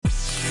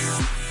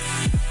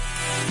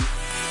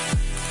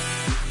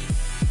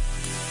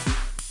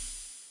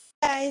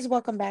guys,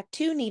 welcome back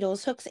to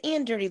Needles, Hooks,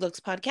 and Dirty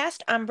Looks podcast.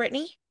 I'm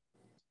Brittany,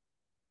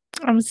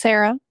 I'm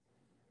Sarah.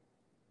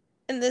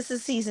 and this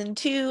is season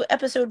 2,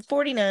 episode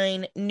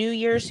 49, New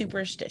Year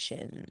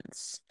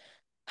Superstitions.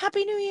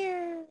 Happy New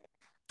Year!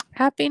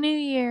 Happy New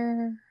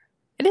Year.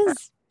 It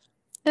is.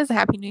 It is a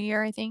Happy New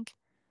Year, I think,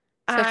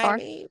 so far.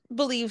 I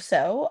believe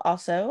so,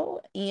 also,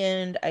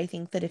 and I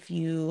think that if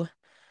you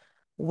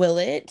will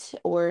it,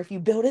 or if you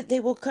build it, they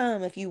will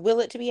come. If you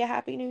will it to be a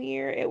Happy New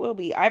Year, it will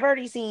be. I've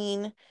already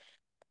seen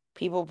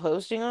people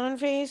posting on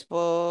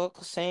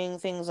Facebook saying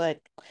things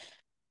like,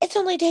 it's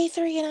only day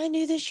 3 and I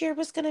knew this year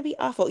was going to be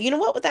awful. You know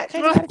what? With that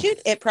kind of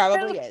attitude, it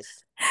probably is.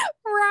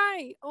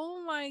 Right.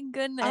 Oh my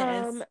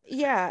goodness.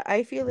 Yeah,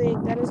 I feel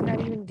like that is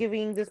not even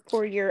giving this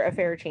poor year a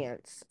fair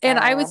chance. And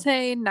I would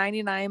say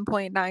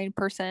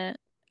 99.9%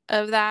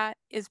 of that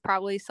is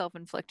probably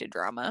self-inflicted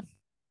drama,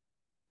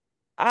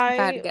 if I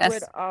had to I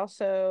would guess.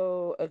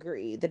 also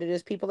agree that it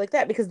is people like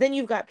that, because then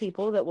you've got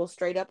people that will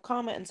straight up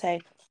comment and say,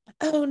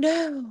 "Oh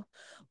no,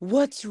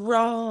 what's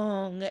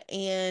wrong?"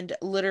 and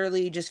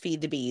literally just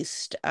feed the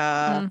beast.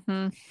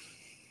 Mm-hmm.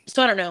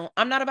 So I don't know.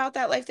 I'm not about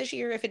that life this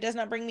year. If it does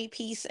not bring me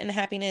peace and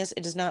happiness,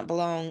 it does not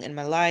belong in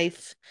my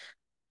life.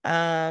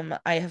 I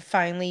have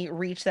finally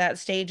reached that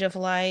stage of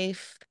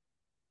life.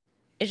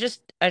 I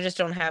just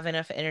don't have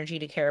enough energy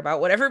to care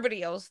about what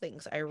everybody else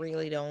thinks. I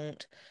really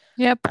don't.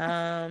 Yep.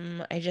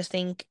 I just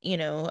think,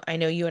 I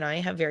know you and I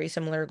have very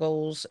similar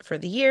goals for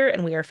the year,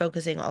 and we are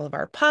focusing all of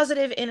our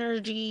positive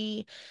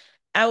energy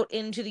out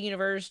into the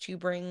universe to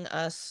bring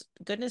us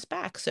goodness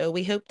back. So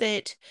we hope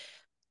that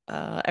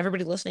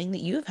everybody listening,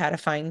 that you have had a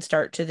fine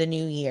start to the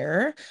new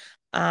year.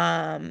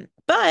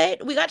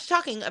 But we got to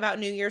talking about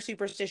New Year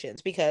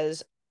superstitions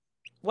because,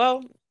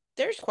 well,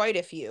 there's quite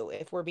a few,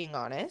 if we're being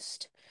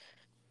honest.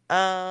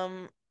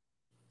 Um,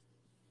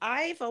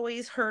 I've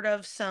always heard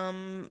of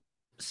some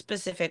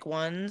specific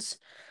ones.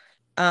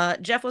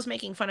 Jeff was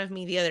making fun of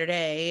me the other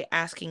day,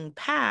 asking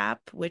Pap,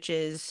 which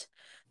is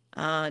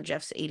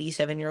Jeff's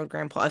 87-year-old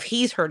grandpa, if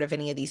he's heard of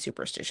any of these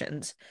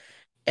superstitions,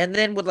 and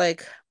then would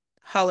like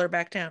holler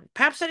back down.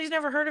 Pap said he's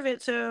never heard of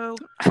it, so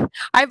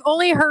I've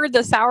only heard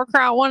the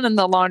sauerkraut one and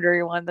the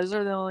laundry one. Those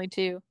are the only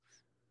two.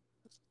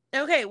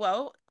 okay,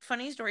 well,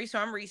 funny story. So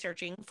I'm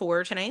researching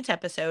for tonight's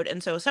episode,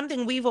 and so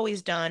something we've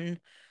always done,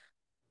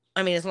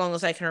 I mean, as long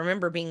as I can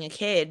remember being a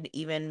kid,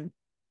 even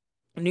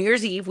New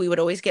Year's Eve, we would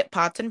always get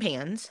pots and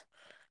pans,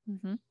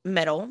 Mm-hmm.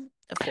 metal,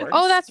 of Oh, course,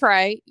 that's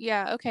right.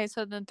 Yeah. Okay.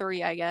 So then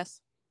three, I guess.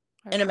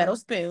 and I've a metal heard.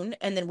 spoon,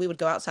 and then we would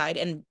go outside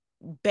and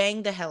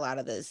bang the hell out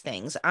of those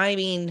things. I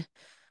mean,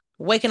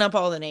 waking up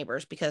all the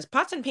neighbors, because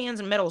pots and pans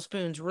and metal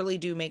spoons really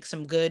do make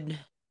some good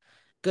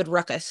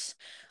ruckus.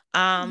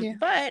 Yeah.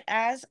 But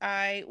as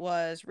I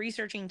was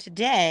researching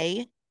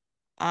today,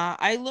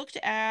 I looked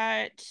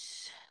at,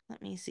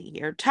 let me see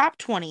here, top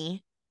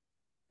 20.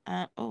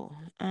 Uh oh,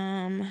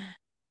 um,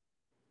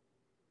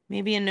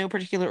 maybe in no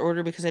particular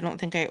order, because I don't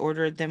think I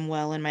ordered them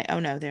well in my, oh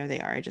no, there they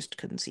are. I just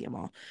couldn't see them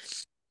all.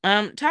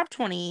 Top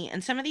 20,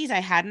 and some of these I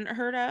hadn't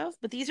heard of,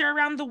 but these are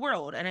around the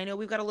world, and I know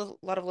we've got a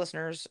lot of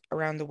listeners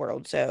around the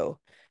world, so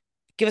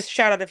give us a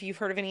shout out if you've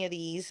heard of any of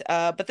these.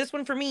 But this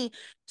one for me,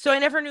 so I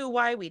never knew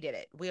why we did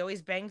it. We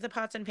always banged the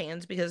pots and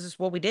pans because it's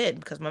what we did,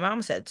 because my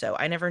mom said so.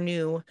 I never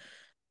knew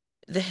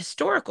the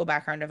historical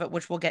background of it,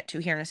 which we'll get to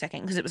here in a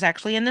second, because it was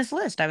actually in this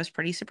list. I was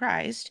pretty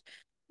surprised.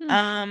 Hmm.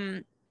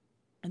 Um,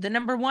 the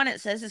number one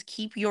it says is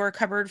keep your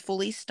cupboard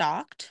fully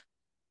stocked.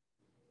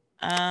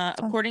 Oh.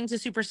 According to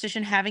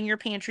superstition, having your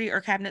pantry or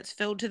cabinets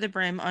filled to the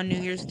brim on New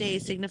Year's Day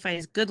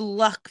signifies good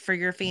luck for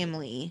your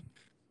family,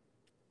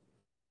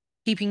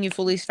 keeping you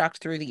fully stocked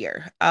through the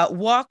year.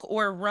 Walk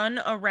or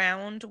run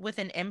around with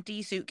an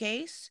empty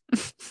suitcase.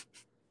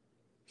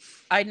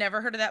 I'd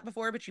never heard of that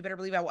before, but you better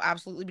believe I will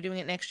absolutely be doing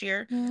it next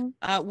year.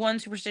 Yeah. One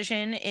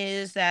superstition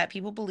is that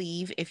people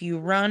believe if you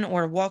run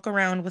or walk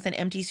around with an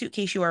empty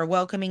suitcase, you are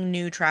welcoming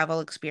new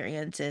travel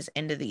experiences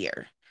into the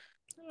year.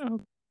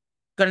 Oh.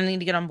 Gonna need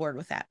to get on board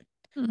with that.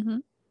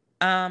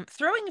 Mm-hmm.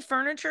 Throwing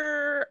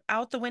furniture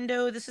out the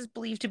window, this is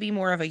believed to be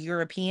more of a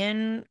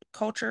European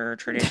culture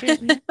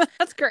tradition,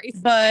 That's crazy.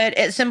 but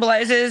it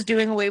symbolizes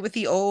doing away with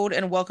the old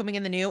and welcoming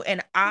in the new.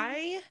 And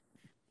I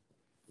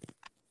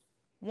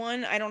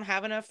don't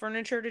have enough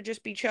furniture to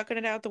just be chucking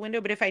it out the window,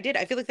 but if I did,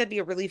 I feel like that'd be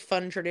a really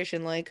fun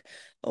tradition. Like,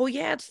 oh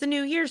yeah, it's the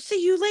new year.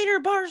 See you later,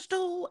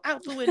 Barstool,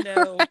 out the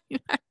window.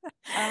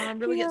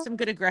 Really get Yeah. some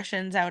good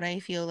aggressions out, I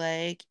feel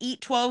like. Eat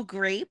 12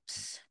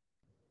 grapes.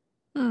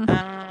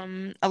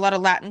 Hmm. A lot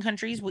of Latin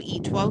countries will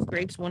eat 12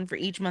 grapes, one for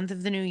each month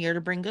of the new year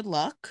to bring good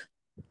luck.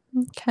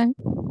 Okay.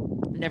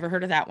 Never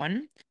heard of that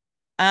one.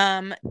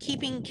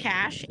 Keeping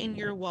cash in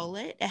your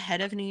wallet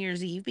ahead of New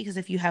Year's Eve, because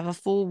if you have a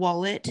full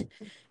wallet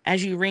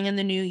as you ring in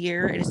the new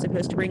year, it is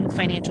supposed to bring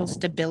financial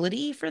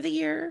stability for the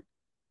year.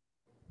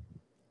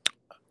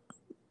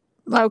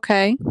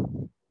 Okay.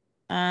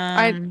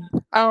 I Um,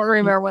 I don't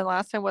remember when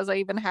last time was I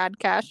even had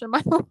cash in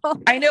my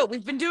wallet. I know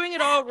we've been doing it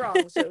all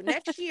wrong. So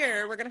next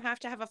year we're gonna have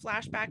to have a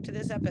flashback to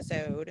this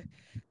episode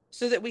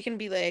so that we can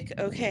be like,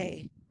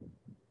 okay,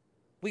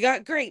 We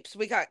got grapes,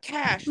 we got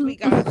cash, we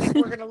got like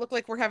we're gonna look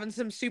like we're having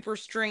some super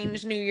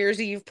strange New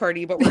Year's Eve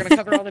party, but we're gonna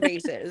cover all the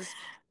bases.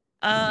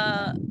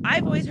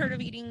 I've always heard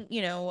of eating,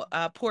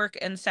 pork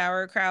and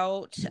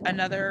sauerkraut.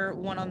 Another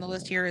one on the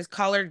list here is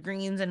collard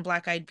greens and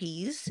black-eyed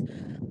peas.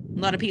 A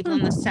lot of people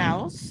in the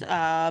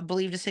South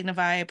believe to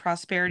signify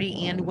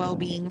prosperity and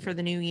well-being for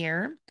the new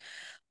year.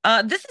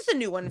 This is a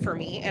new one for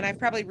me, and I've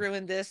probably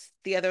ruined this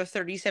the other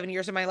 37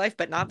 years of my life,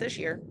 but not this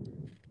year.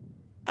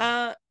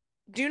 Uh,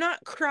 do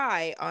not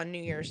cry on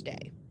New Year's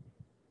Day.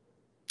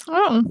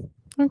 Oh,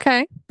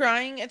 okay.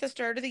 Crying at the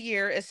start of the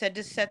year is said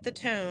to set the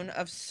tone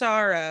of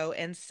sorrow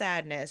and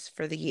sadness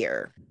for the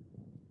year.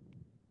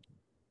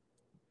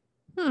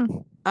 Hmm.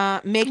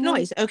 Make Well,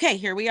 noise. Okay,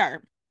 here we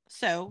are.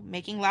 So,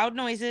 making loud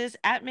noises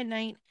at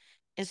midnight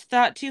is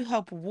thought to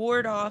help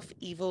ward off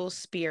evil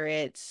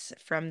spirits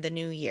from the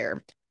new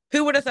year.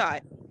 Who would have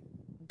thought?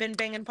 Been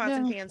banging pots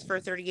and yeah. pans for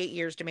 38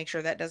 years to make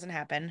sure that doesn't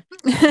happen.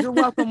 You're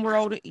welcome,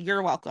 world.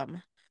 You're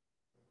welcome.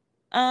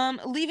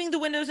 Leaving the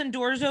windows and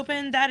doors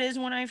open, that is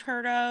one I've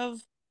heard of.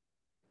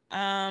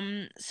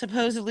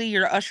 Supposedly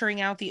you're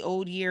ushering out the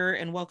old year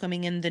and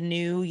welcoming in the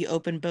new. You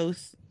open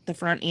both the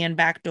front and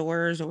back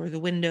doors or the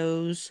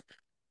windows.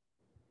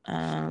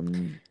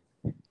 Um,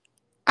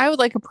 I would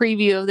like a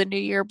preview of the new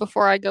year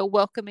before I go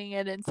welcoming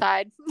it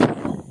inside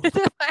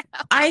to my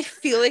I house.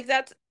 feel like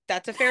that's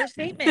a fair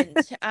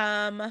statement.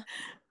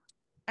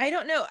 I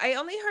don't know. I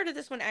only heard of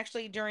this one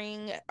actually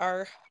during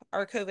our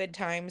COVID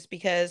times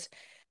because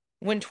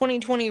when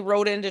 2020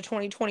 rolled into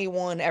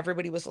 2021,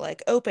 everybody was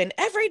like, open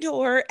every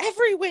door,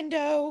 every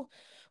window.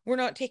 We're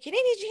not taking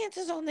any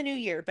chances on the new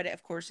year, but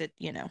of course it.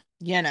 Yeah.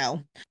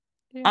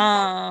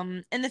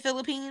 In the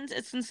Philippines,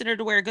 it's considered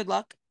to wear good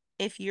luck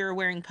if you're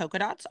wearing polka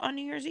dots on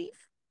New Year's Eve.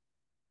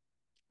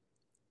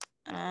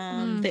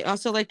 Mm. They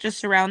also like to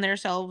surround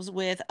themselves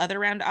with other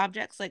round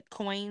objects like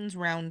coins,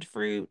 round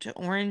fruit,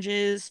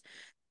 oranges,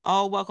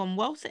 all welcome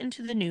wealth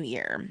into the new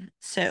year. Oh,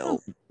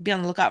 So be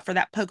on the lookout for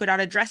that polka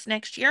dotted dress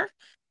next year.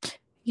 Do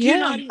yeah.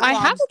 not eat I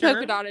have a polka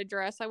lobster. dotted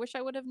dress. I wish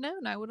I would have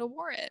known. I would have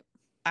wore it.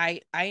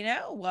 I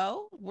know.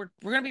 Well, we're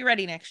gonna be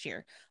ready next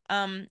year.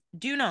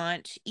 Do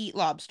not eat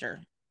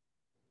lobster.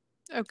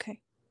 Okay.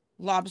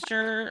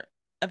 Lobster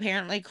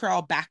apparently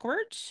crawl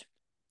backwards,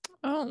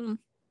 Oh.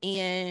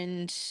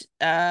 and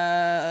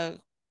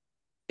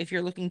if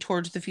you're looking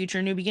towards the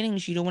future, new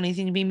beginnings, you don't want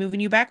anything to be moving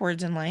you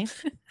backwards in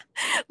life.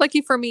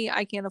 Lucky for me,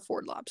 I can't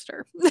afford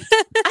lobster.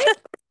 I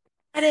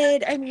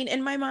added, I mean,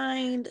 in my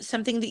mind,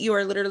 something that you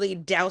are literally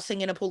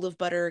dousing in a pool of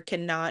butter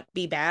cannot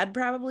be bad,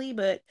 probably,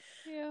 but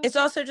Yeah. it's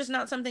also just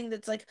not something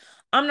that's like,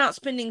 I'm not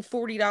spending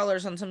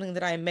 $40 on something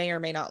that I may or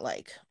may not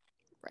like.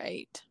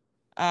 Right.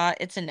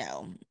 It's a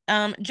no.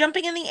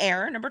 Jumping in the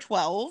air, number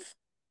 12.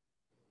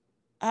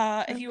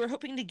 If you were Okay.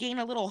 hoping to gain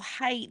a little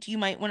height, you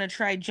might want to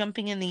try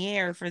jumping in the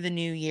air for the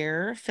new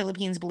year.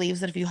 Philippines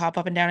believes that if you hop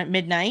up and down at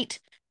midnight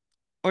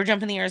or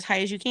jump in the air as high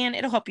as you can,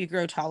 it'll help you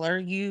grow taller.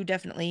 You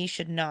definitely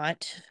should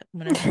not. I'm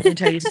gonna gently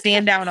tell you,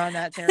 stand down on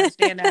that, Sarah.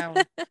 Stand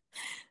down.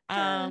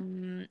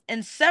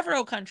 In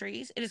several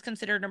countries, it is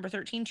considered number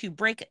 13 to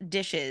break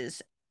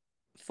dishes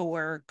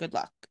for good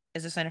luck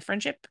as a sign of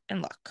friendship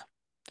and luck.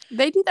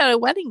 They do that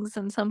at weddings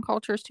in some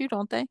cultures too,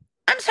 don't they?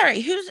 I'm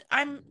sorry,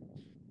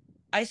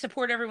 I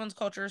support everyone's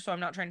culture, so I'm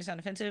not trying to sound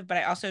offensive, but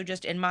I also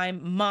just in my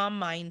mom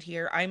mind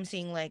here, I'm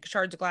seeing like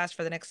shards of glass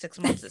for the next 6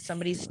 months that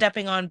somebody's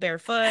stepping on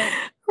barefoot.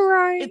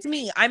 Right. It's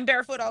me. I'm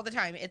barefoot all the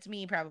time. It's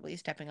me probably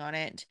stepping on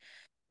it.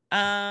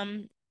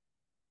 Um,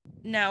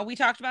 Now we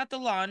talked about the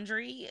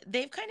laundry.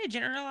 They've kind of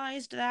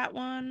generalized that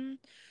one.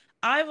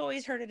 I've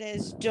always heard it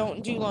as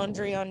don't do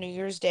laundry on New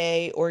Year's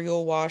Day or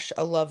you'll wash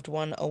a loved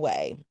one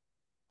away,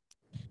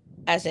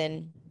 as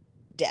in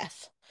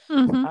death.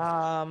 Mm-hmm.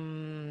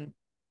 Um,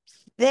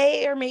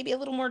 they are maybe a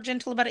little more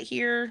gentle about it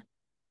here.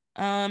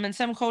 In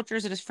some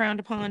cultures, it is frowned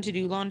upon to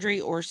do laundry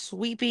or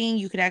sweeping.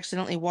 You could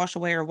accidentally wash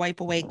away or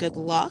wipe away good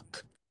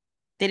luck.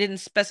 They didn't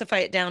specify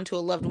it down to a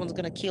loved one's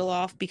going to keel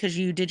off because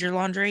you did your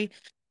laundry,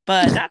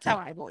 but that's how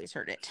I've always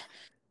heard it.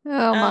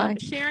 Oh my.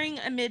 Sharing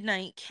a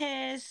midnight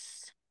kiss.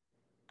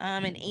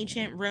 In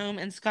ancient Rome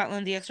and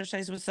Scotland, the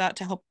exercise was thought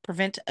to help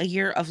prevent a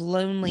year of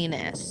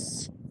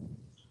loneliness.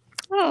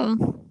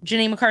 Oh.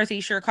 Jenny McCarthy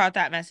sure caught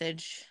that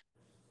message.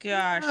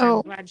 Gosh, I'm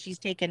Oh. glad she's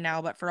taken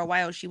now, but for a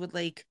while she would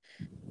like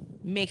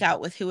make out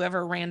with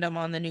whoever random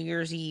on the New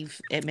Year's Eve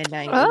at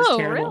midnight. It was Oh,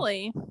 terrible.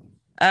 really?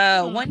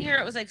 One Hmm. year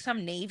it was like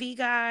some Navy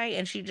guy,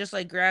 and she just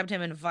like grabbed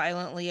him and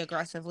violently,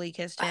 aggressively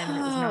kissed him, and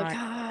it was Oh not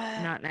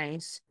God. not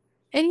nice.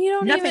 And you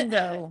don't even. Nothing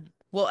though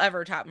will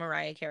ever top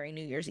Mariah Carey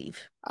New Year's Eve.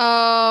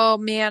 Oh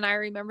man, I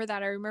remember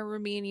that. I remember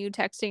me and you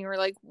texting. We're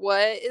like,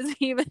 "What is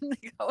even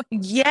going?"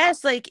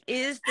 Yes, like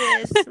is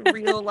this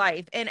real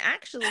life? And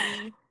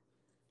actually,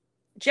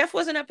 Jeff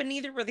wasn't up and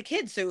neither were the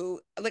kids.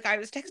 So like I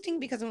was texting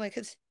because I'm like,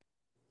 is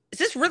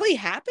this really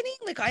happening?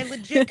 Like, I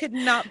legit could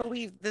not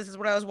believe this is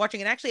what I was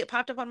watching. And actually, it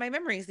popped up on my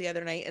memories the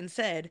other night and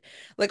said,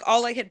 like,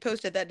 all I had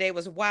posted that day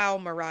was, wow,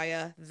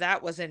 Mariah,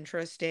 that was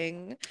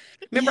interesting.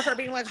 Remember Yeah. her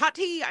being like, hot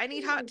tea, I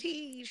need hot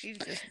tea. She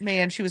just,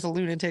 man, she was a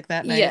lunatic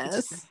that night.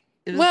 Yes.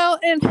 It was Well,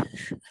 and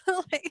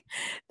like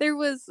there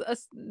was a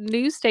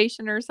news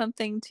station or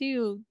something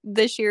too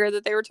this year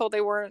that they were told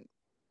they weren't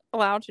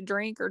allowed to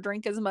drink or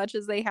drink as much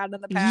as they had in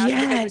the past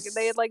because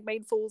they had yes. like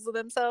made fools of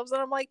themselves.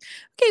 And I'm like,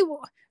 okay,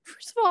 well,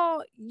 first of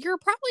all, you're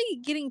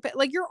probably getting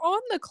like you're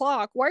on the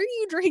clock. Why are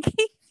you drinking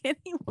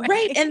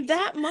Right, anyway? and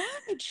that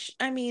much.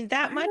 I mean,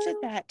 that I much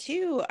at don't. that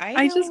too.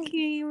 I just can't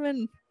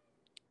even.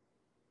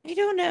 I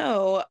don't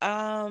know.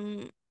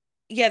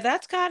 Yeah,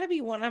 that's got to be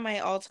one of my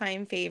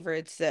all-time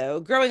favorites though.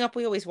 Growing up,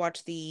 we always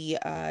watched the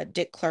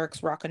Dick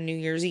Clark's Rockin' New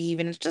Year's Eve,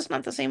 and it's just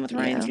not the same with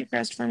Ryan Yeah.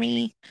 Seacrest for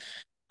me.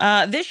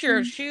 This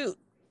year, Mm. shoot,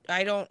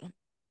 I don't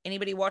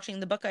anybody watching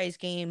the Buckeyes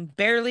game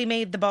barely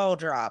made the ball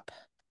drop.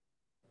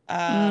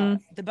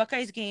 Mm. The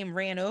Buckeyes game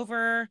ran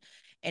over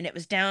and it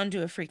was down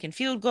to a freaking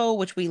field goal,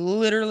 which we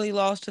literally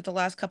lost at the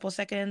last couple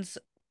seconds.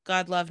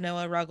 God love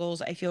Noah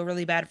Ruggles. I feel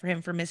really bad for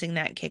him for missing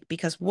that kick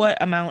because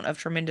what amount of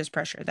tremendous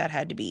pressure that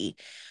had to be.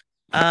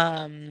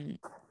 Um,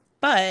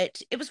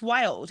 but it was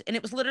wild and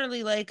it was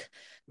literally like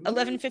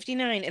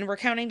 11:59 and we're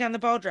counting down the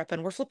ball drop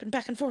and we're flipping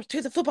back and forth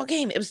through the football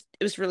game. It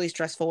was really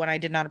stressful and I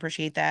did not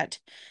appreciate that.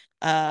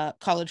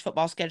 College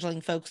football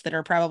scheduling folks that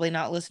are probably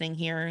not listening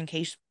here in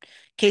case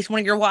one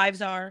of your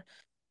wives are.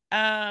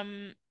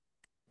 Um,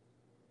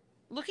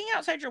 Looking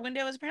outside your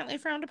window is apparently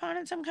frowned upon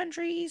in some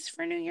countries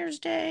for New Year's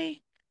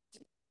Day.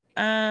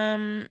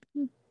 Um,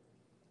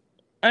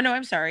 oh no,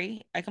 I'm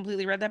sorry. I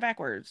completely read that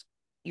backwards.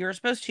 You're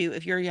supposed to,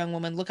 if you're a young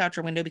woman, look out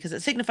your window because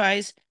it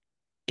signifies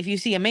if you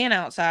see a man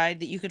outside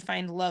that you could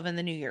find love in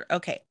the new year.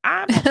 Okay,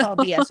 I'm gonna call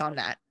BS on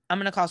that. I'm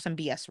gonna call some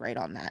BS right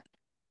on that.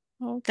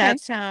 That Okay.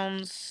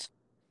 sounds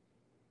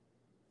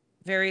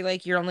very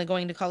like you're only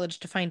going to college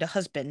to find a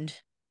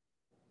husband.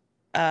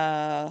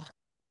 Uh,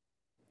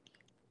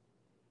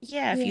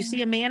 yeah, if you Yeah.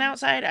 see a man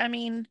outside, I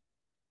mean,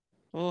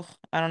 oh,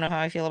 I don't know how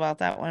I feel about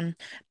that one.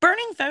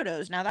 Burning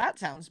photos. Now that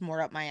sounds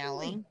more up my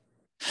alley.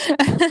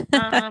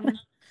 Um,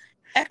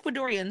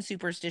 Ecuadorian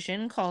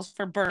superstition calls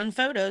for burning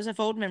photos of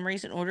old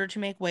memories in order to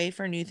make way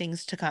for new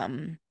things to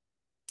come.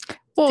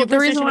 Well, the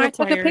reason Superstition why I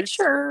took a requires,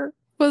 picture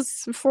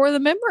was for the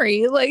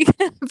memory. Like,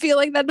 I feel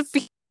like that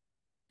defeats.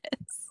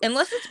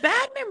 unless it's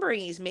bad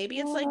memories, maybe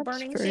it's Well, like that's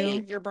burning true.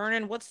 sage. You're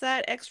burning, what's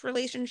that ex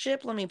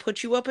relationship? Let me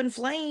put you up in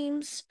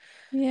flames.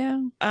 Yeah.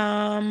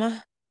 Um,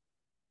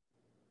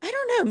 I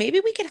don't know. Maybe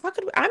we could, how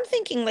could, I'm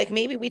thinking like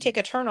maybe we take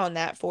a turn on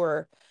that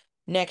for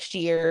next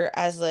year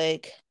as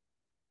like,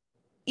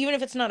 even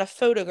if it's not a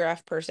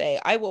photograph per se,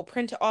 I will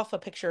print off a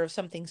picture of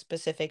something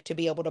specific to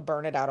be able to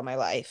burn it out of my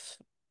life.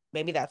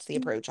 Maybe that's the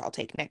approach I'll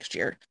take next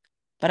year.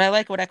 But I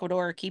like what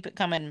Ecuador, keep it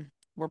coming.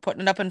 We're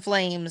putting it up in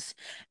flames.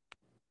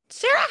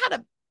 Sarah had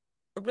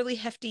a really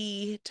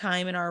hefty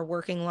time in our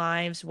working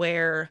lives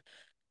where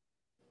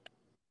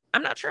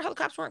I'm not sure how the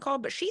cops weren't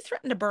called, but she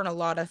threatened to burn a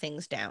lot of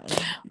things down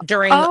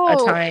during a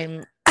Oh,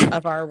 time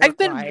of our I've work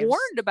been lives.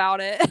 warned about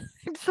it,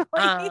 actually.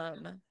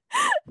 Um,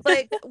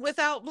 like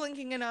without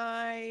blinking an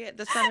eye,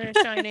 the sun is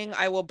shining.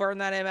 I will burn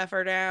that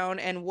MFR down.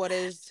 And what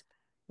is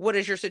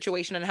your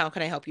situation and how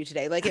can I help you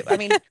today? Like it, I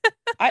mean,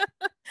 I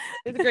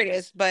it's the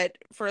greatest, but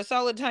for a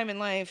solid time in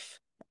life,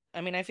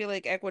 I mean, I feel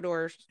like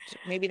Ecuador,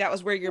 maybe that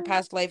was where your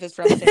past life is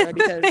from, Sarah,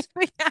 because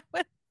Yeah,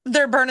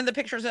 they're burning the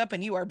pictures up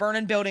and you are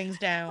burning buildings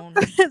down.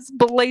 it's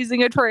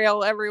blazing a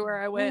trail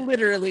everywhere I went.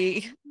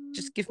 Literally,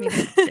 just give me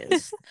the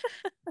matches.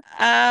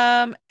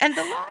 And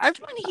the I've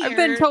last one I've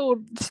been here,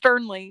 told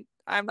sternly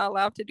I'm not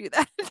allowed to do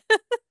that.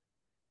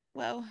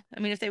 well, I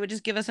mean, if they would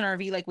just give us an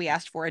RV like we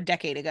asked for a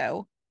decade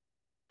ago,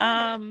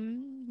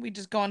 we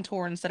just go on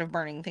tour instead of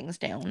burning things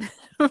down.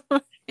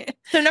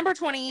 So number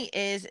 20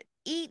 is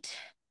eat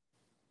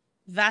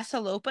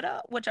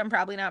Vasilopita, which I'm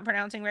probably not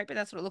pronouncing right, but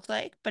that's what it looks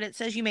like. But it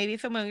says you may be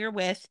familiar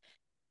with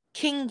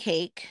king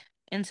cake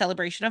in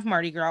celebration of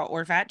Mardi Gras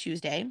or Fat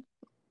Tuesday,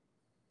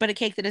 but a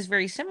cake that is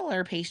very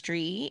similar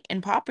pastry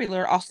and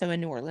popular also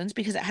in New Orleans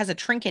because it has a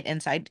trinket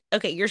inside.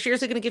 Okay, you're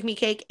seriously going to give me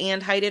cake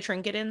and hide a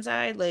trinket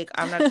inside? Like,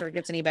 I'm not sure it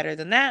gets any better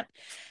than that.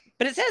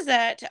 But it says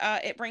that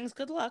it brings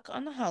good luck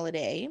on the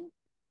holiday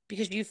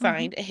because you Mhm.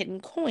 find a hidden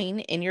coin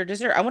in your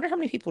dessert. I wonder how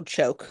many people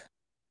choke.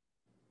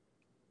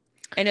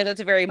 I know that's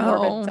a very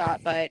morbid Oh.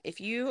 thought, but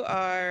if you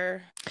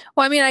are,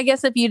 Well, I mean, I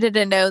guess if you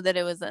didn't know that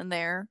it was in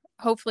there,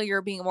 hopefully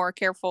you're being more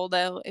careful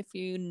though if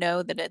you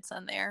know that it's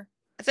in there.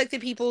 it's like the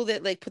people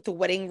that like put the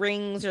wedding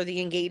rings or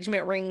the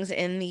engagement rings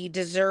in the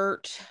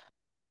dessert.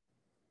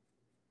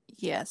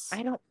 Yes.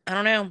 I don't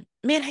know.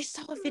 Man, I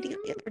saw a video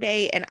the other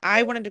day and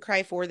I wanted to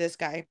cry for this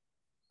guy.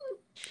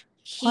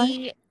 What?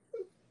 He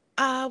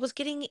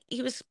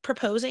he was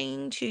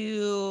proposing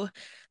to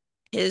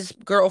his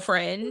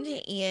girlfriend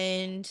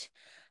and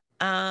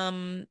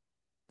um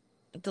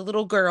the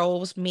little girl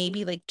was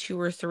maybe like 2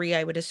 or 3,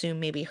 I would assume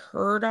maybe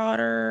her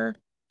daughter.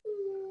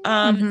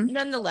 Mm-hmm.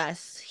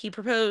 Nonetheless, he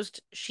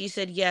proposed. She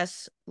said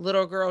yes.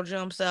 Little girl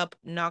jumps up,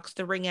 knocks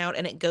the ring out,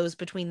 and it goes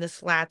between the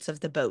slats of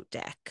the boat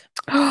deck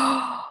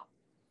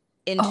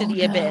into Oh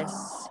the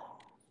abyss.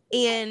 no.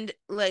 And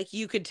like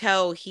you could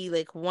tell he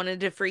like wanted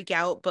to freak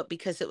out, but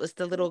because it was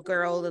the little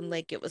girl and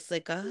like it was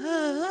like a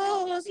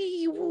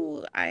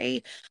oh,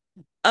 I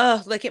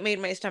Like it made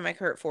my stomach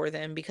hurt for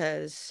them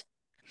because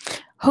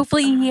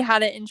Hopefully he uh,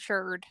 had it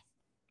insured.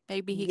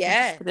 Maybe he can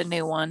just get a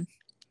new yes. one.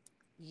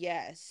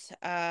 Yes.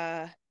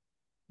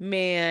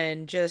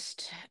 Man,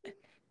 just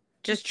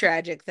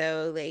tragic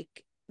though.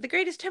 Like the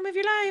greatest time of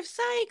your life.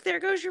 Psych, there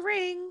goes your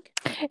ring.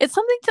 It's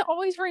something to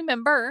always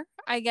remember,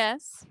 I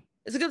guess.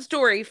 It's a good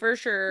story for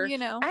sure. You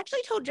know. I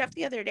actually told Jeff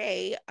the other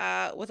day,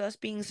 with us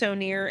being so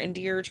near and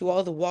dear to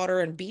all the water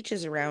and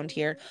beaches around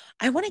here,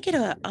 I want to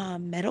get a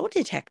metal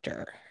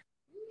detector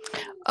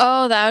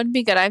Oh, that would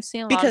be good. I've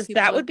seen a lot of because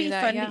people that would that do be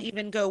that. fun to Yeah.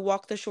 even go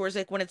walk the shores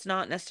like when it's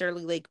not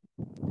necessarily like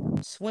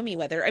swimmy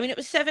weather. I mean, it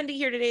was 70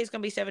 here today. It's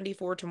gonna be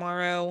 74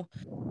 tomorrow.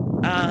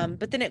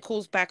 But then it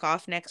cools back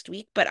off next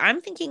week. But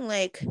I'm thinking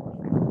like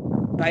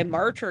by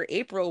March or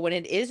April when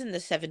it is in the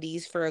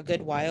 70s for a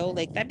good while,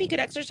 like that'd be good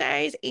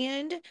exercise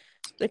and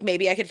like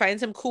maybe I could find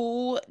some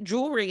cool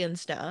jewelry and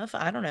stuff.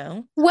 I don't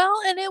know. Well,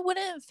 and it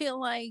wouldn't feel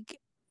like,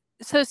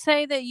 so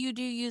say that you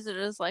do use it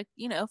as like,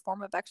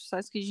 form of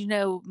exercise, because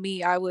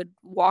me, I would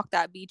walk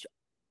that beach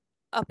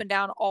up and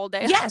down all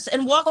day Yes,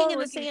 and walking long in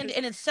the looking sand for,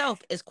 in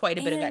itself is quite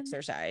a bit of and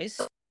exercise.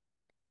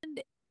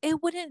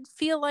 it wouldn't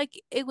feel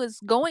like it was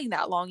going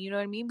that long, you know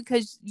what I mean?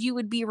 Because you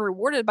would be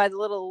rewarded by the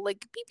little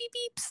like beep beep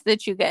beeps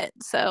that you get.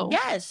 So,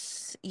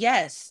 Yes,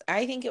 yes.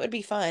 I think it would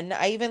be fun.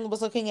 I even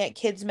was looking at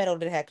kids' metal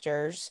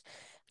detectors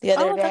the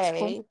other oh, that's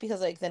cool. day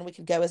because like then we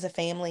could go as a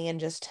family and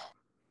just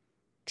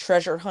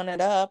treasure hunt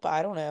it up.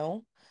 I don't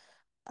know.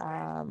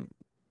 Um,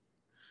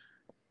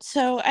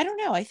 so I don't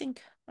know. I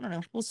don't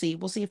know. We'll see.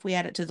 We'll see if we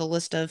add it to the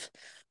list of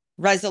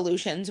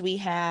resolutions we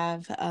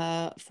have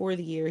for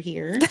the year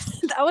here.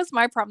 That was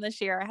my problem this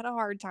year. I had a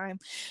hard time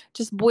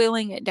just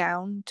boiling it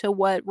down to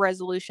what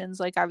resolutions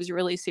like I was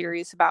really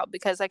serious about,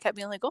 because I kept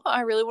being like, "Oh,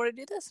 I really want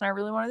to do this and I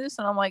really want to do this."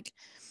 And I'm like,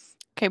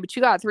 "Okay, but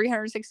you got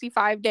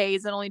 365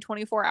 days and only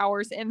 24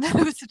 hours in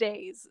those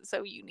days.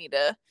 So you need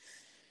to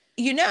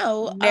You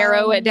know,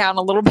 narrow it down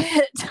a little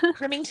bit."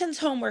 Remington's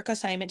homework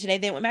assignment today,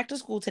 they went back to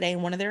school today,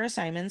 and one of their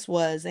assignments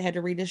was they had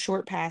to read a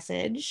short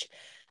passage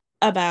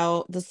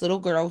about this little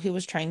girl who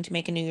was trying to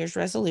make a New Year's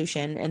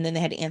resolution, and then they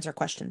had to answer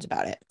questions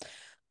about it.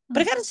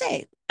 But I gotta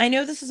say, I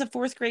know this is a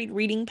fourth grade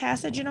reading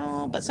passage and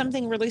all, but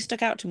something really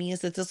stuck out to me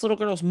is that this little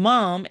girl's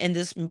mom, in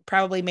this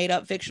probably made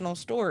up fictional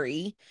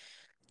story,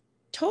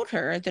 told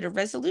her that a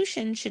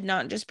resolution should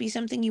not just be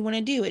something you want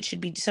to do, it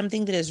should be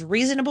something that is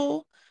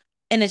reasonable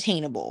and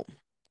attainable.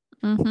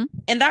 Mm-hmm.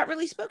 And that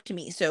really spoke to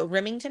me. So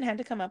Remington had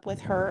to come up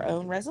with her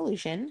own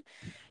resolution.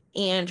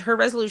 And her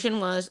resolution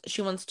was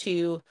she wants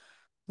to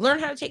learn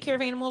how to take care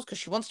of animals because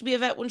she wants to be a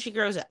vet when she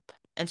grows up.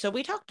 And so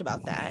we talked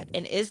about that.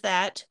 And is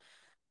that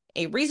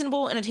a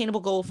reasonable and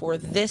attainable goal for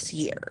this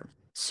year?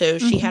 So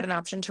she Mm-hmm. had an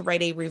option to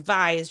write a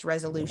revised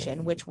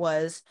resolution, which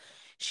was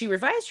she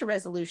revised her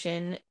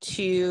resolution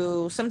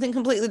to something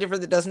completely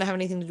different that doesn't have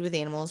anything to do with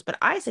animals. But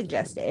I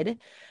suggested,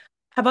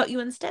 how about you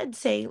instead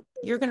say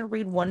you're going to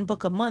read one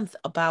book a month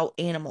about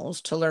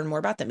animals to learn more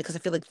about them? Because I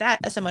feel like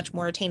that is a much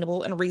more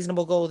attainable and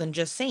reasonable goal than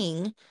just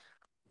saying,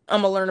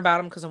 I'm gonna learn about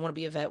them because I want to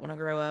be a vet when I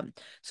grow up.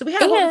 So we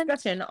had a whole And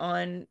discussion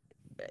on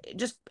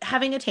just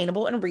having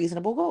attainable and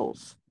reasonable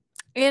goals.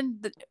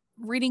 and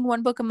reading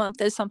one book a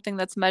month is something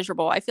that's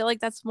measurable. I feel like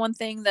that's one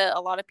thing that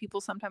a lot of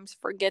people sometimes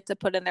forget to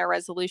put in their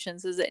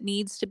resolutions, is it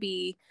needs to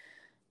be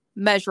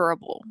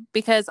measurable.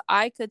 Because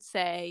I could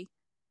say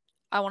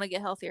I want to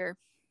get healthier.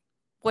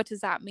 What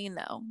does that mean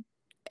though?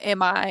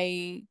 Am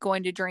I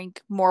going to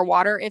drink more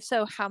water? If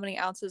so, how many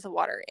ounces of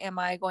water? Am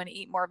I going to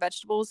eat more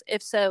vegetables?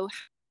 If so,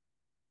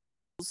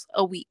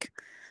 a week?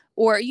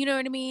 Or you know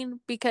what I mean?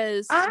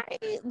 Because I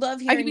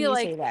love I could hearing be you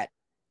like, say that.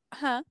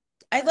 huh?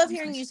 I love I'm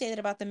hearing sorry. you say that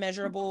about the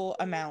measurable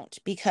amount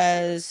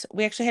because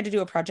we actually had to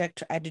do a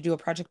project. I had to do a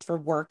project for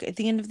work at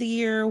the end of the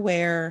year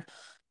where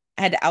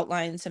I had to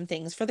outline some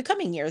things for the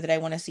coming year that I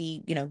want to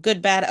see,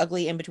 good, bad,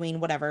 ugly, in between,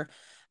 whatever.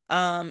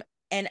 Um,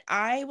 and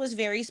I was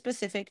very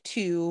specific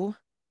to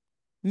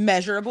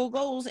measurable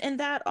goals in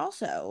that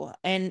also.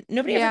 And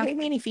nobody ever Yeah. gave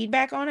me any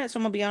feedback on it, so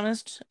I'm gonna be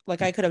honest,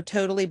 like I could have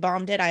totally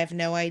bombed it. I have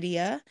no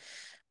idea.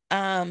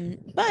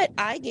 But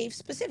I gave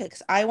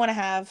specifics. I want to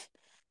have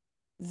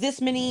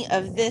this many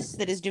of this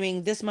that is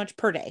doing this much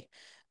per day.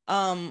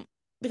 Um,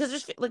 because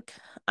there's like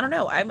I don't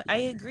know, I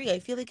agree. I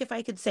feel like if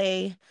I could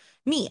say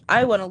me,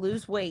 I want to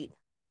lose weight.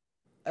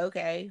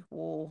 Okay,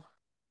 well,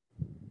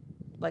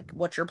 like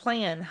what's your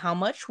plan? How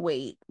much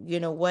weight?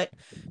 What?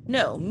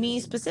 No, me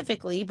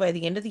specifically, by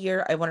the end of the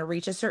year, I want to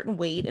reach a certain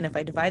weight. And if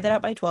I divide that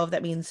out by 12,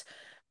 that means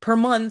per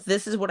month,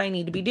 this is what I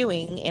need to be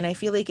doing. And I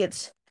feel like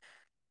it's,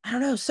 I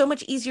don't know, so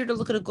much easier to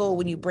look at a goal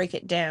when you break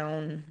it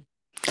down.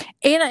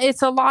 And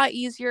it's a lot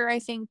easier, I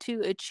think,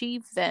 to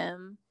achieve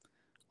them.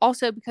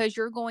 Also, because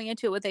you're going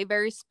into it with a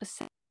very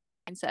specific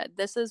mindset.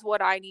 This is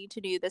what I need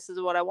to do. This is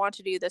what I want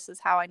to do. This is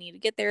how I need to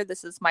get there.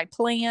 This is my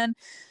plan.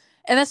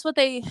 And that's what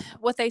they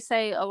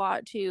say a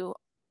lot too.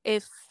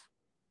 If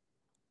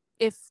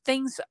if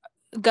things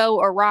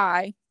go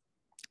awry,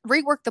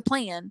 rework the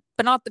plan,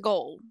 but not the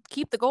goal.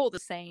 Keep the goal the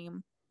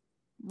same.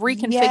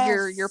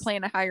 Reconfigure your Yes.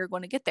 plan of how you're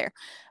going to get there.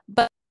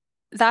 But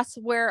that's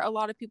where a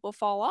lot of people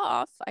fall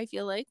off, I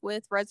feel like,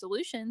 with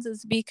resolutions,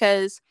 is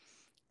because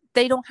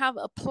they don't have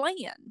a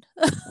plan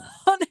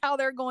on how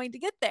they're going to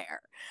get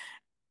there.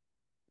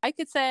 I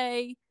could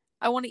say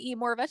I want to eat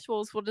more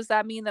vegetables. Well, does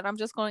that mean that I'm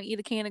just going to eat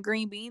a can of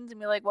green beans and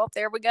be like, well,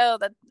 there we go.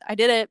 That I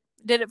did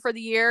it for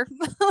the year.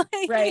 Like,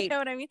 you Right. know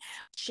what I mean?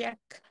 Check.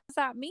 What does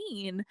that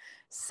mean?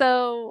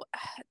 So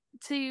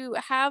to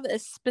have a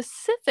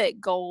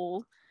specific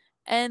goal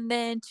and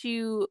then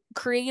to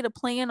create a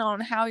plan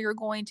on how you're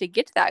going to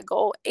get to that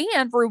goal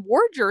and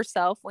reward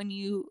yourself when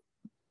you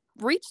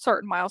reach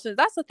certain milestones.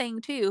 That's the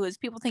thing too, is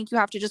people think you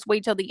have to just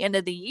wait till the end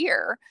of the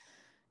year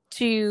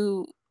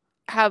to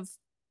have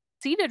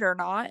succeeded or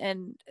not,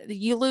 and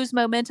you lose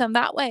momentum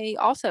that way.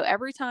 Also,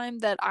 every time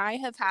that I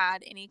have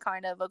had any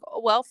kind of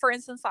well, for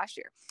instance, last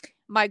year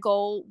my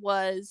goal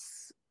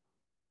was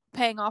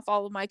paying off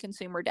all of my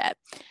consumer debt.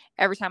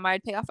 Every time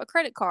I'd pay off a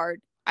credit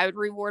card, I would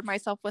reward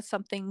myself with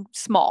something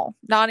small,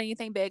 not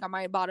anything big. I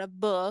might have bought a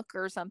book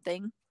or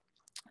something.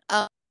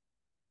 um,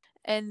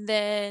 and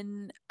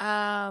then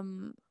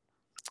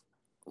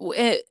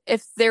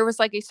if there was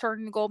like a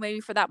certain goal maybe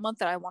for that month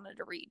that I wanted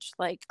to reach,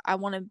 like I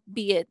want to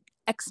be at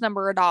X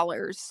number of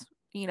dollars,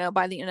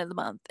 by the end of the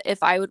month.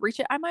 If I would reach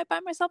it, I might buy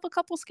myself a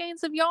couple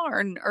skeins of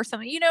yarn or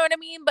something. You know what I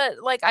mean?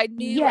 But like I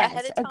knew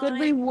ahead Yes, of a good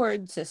time.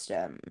 reward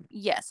system.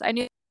 Yes, I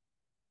knew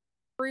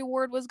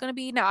reward was going to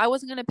be. Now I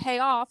wasn't going to pay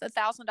off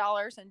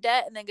 $1,000 in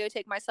debt and then go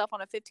take myself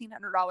on a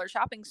 $1,500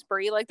 shopping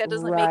spree. Like that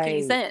doesn't make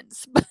any Right.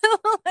 sense. But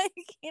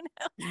like, with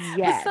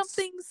Yes.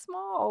 something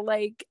small,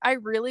 like I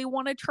really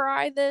want to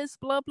try this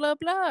blah blah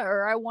blah,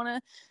 or I want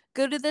to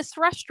go to this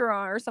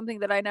restaurant or something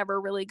that I never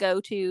really go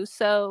to.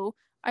 So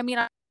I mean,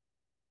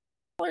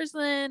 dollars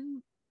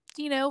then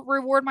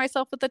reward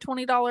myself with a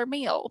 $20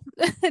 meal.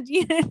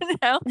 you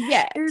know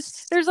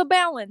Yes. there's a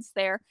balance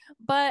there.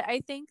 But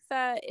I think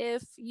that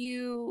if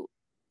you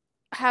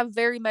have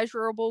very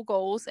measurable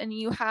goals and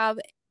you have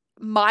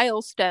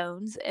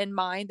milestones in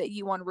mind that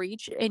you want to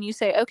reach, and you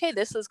say, okay,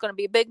 this is going to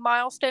be a big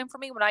milestone for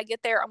me. When I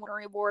get there, I'm going to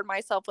reward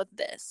myself with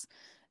this.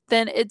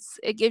 Then it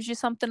gives you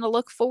something to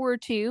look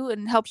forward to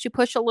and helps you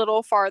push a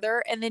little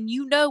farther. And then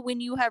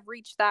when you have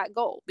reached that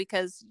goal,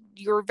 because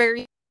you're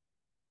very.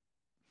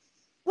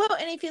 Well,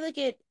 and I feel like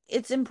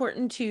it's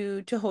important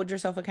to hold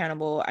yourself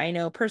accountable. I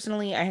know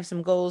personally I have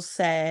some goals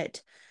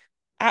set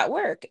at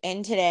work.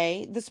 And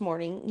today, this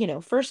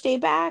morning, first day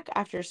back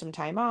after some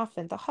time off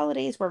and the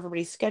holidays where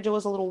everybody's schedule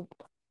is a little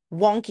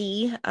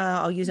wonky.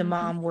 I'll use a Mhm.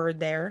 mom word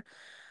there.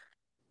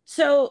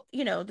 So,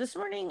 this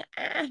morning,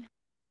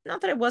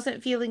 not that I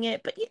wasn't feeling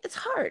it, but it's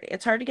hard.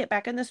 It's hard to get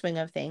back in the swing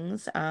of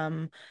things.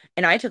 And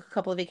I took a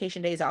couple of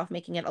vacation days off,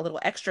 making it a little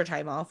extra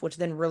time off, which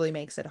then really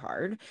makes it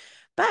hard.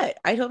 But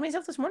I told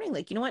myself this morning,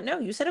 like, you know what? No,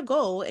 you set a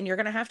goal and you're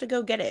gonna have to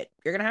go get it.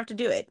 You're gonna have to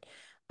do it.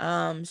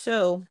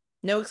 So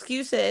no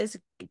excuses.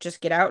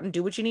 Just get out and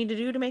do what you need to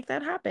do to make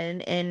that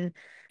happen. And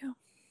Yeah.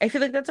 I feel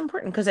like that's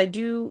important because I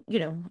do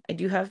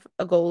have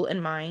a goal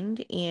in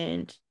mind,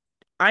 and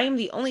I am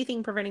the only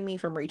thing preventing me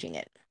from reaching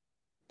it.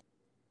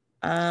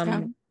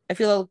 Yeah. I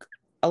feel like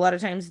a lot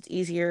of times it's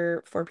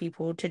easier for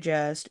people to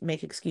just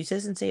make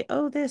excuses and say,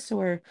 oh, this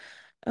or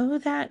oh,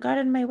 that got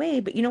in my way.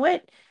 But you know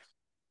what?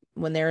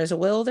 When there is a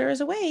will, there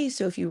is a way.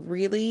 So if you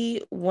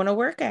really want to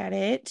work at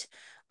it,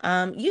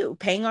 you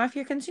paying off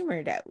your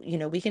consumer debt,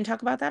 we can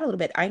talk about that a little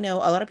bit. I know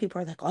a lot of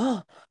people are like,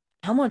 oh,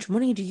 how much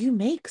money do you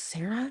make,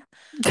 Sarah?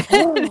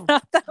 Oh,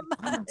 Not that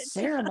God, much.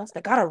 Sarah must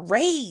have got a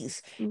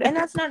raise. No. And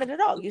that's not it at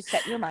all. You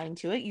set your mind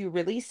to it. You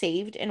really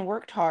saved and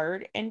worked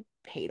hard and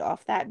paid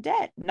off that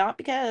debt, not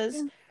because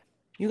Yeah.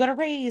 you got a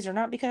raise or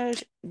not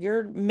because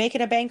you're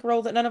making a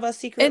bankroll that none of us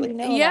secretly And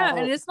know yeah, and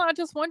about. it's not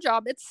just one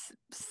job, it's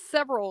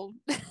several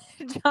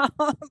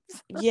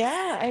jobs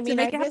Yeah, I to mean,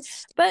 I make it happen.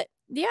 just, But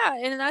yeah,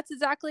 and that's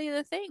exactly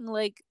the thing.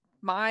 Like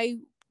my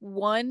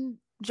one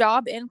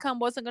job income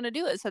wasn't going to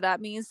do it. So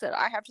that means that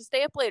I have to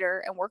stay up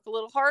later and work a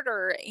little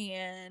harder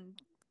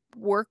and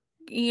work,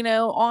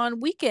 on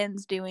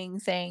weekends doing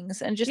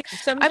things and yeah, just,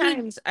 I mean,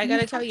 sometimes I you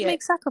gotta tell have to you,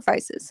 make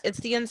sacrifices. it's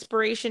the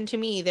inspiration to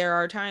me. There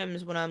are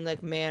times when I'm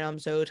like, man, I'm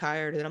so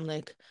tired. And I'm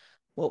like,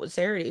 what would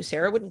Sarah do?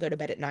 Sarah wouldn't go to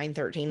bed at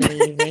 9:13 in the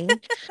evening.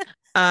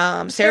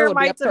 Sarah Share would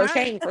be my up tonight.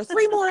 crocheting for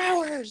 3 more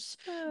hours.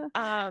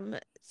 Uh,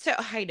 So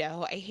I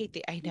hate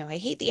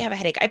that you have a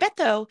headache. I bet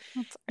though,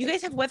 that's you right.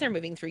 guys have weather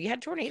moving through. You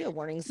had tornado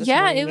warnings this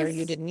Yeah, morning it near you,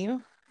 was. didn't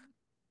you?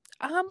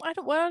 I don't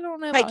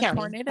know Pike about a County. Pike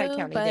tornado,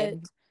 County but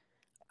did.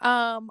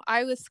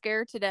 I was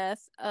scared to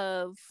death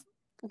of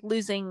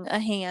losing a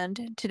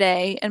hand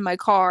today in my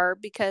car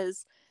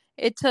because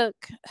it took,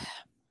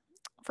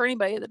 for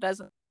anybody that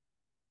doesn't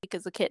speak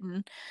as a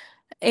kitten,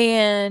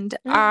 and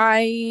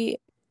I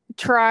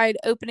tried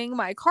opening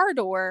my car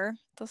door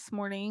this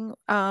morning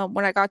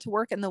when I got to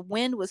work, and the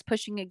wind was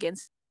pushing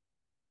against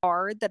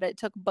hard that it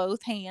took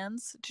both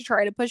hands to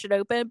try to push it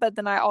open. But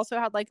then I also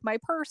had like my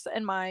purse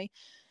and my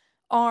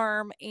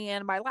arm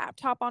and my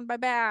laptop on my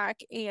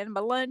back and my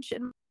lunch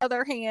in my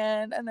other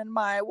hand and then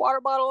my water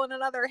bottle in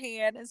another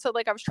hand. And so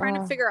like I was trying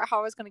to Oh, figure out how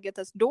I was going to get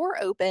this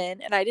door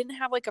open and I didn't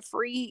have like a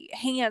free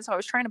hand. So I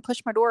was trying to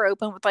push my door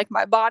open with like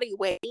my body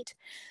weight,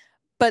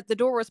 but the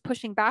door was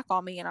pushing back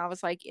on me. And I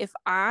was like, if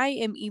I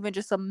am even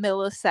just a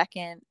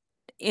millisecond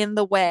in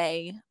the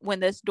way when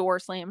this door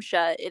slams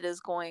shut, it is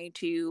going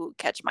to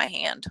catch my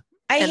hand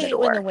I in the hate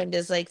when the door. wind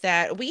is like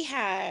that. We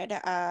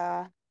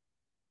had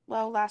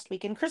well, last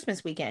weekend,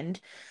 Christmas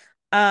weekend,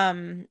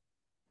 um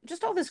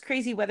just all this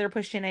crazy weather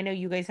pushed in. I know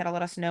you guys had a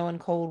lot of snow and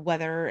cold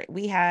weather.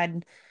 We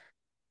had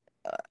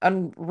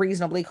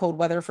unreasonably cold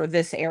weather for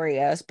this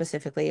area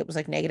specifically. It was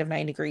like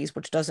 -9 degrees,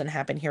 which doesn't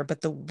happen here,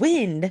 but the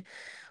wind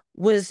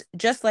was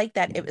just like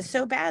that. It was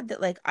so bad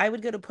that like I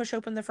would go to push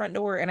open the front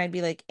door and I'd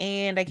be like,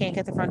 and I can't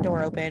get the front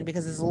door open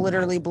because it's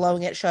literally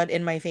blowing it shut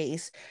in my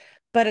face.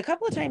 But a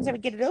couple of times I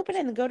would get it open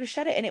and then go to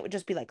shut it and it would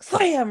just be like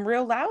slam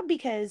real loud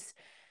because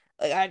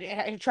like,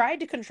 I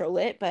tried to control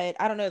it, but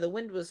I don't know. The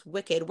wind was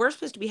wicked. We're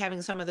supposed to be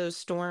having some of those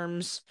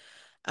storms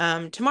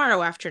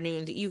tomorrow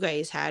afternoon that you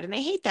guys had, and I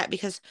hate that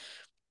because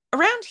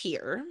around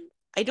here,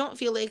 I don't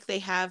feel like they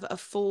have a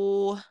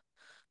full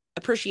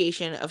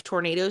appreciation of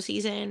tornado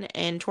season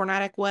and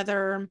tornadic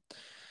weather.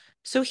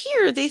 So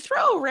here they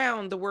throw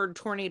around the word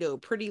tornado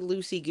pretty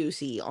loosey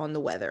goosey on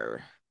the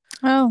weather.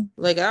 Oh,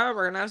 Like, oh,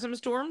 we're gonna have some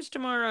storms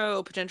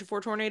tomorrow. Potential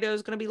for tornadoes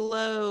is gonna be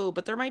low,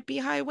 but there might be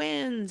high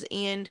winds.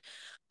 And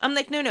I'm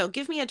like, no, no,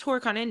 give me a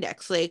torque on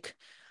index. Like,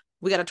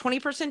 we got a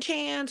 20%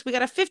 chance, we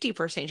got a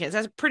 50% chance.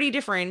 That's pretty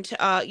different.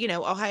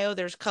 Ohio,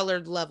 there's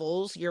colored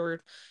levels.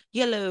 You're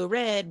yellow,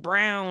 red,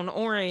 brown,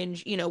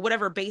 orange,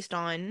 whatever based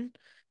on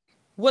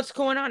what's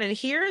going on. And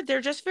here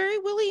they're just very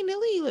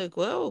willy-nilly, like,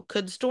 whoa,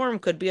 could storm,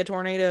 could be a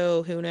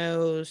tornado, who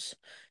knows?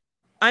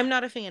 I'm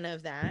not a fan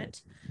of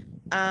that.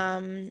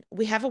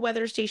 We have a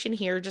weather station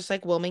here, just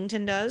like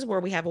Wilmington does, where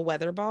we have a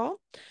weather ball.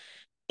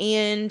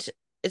 And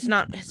it's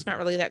not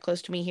really that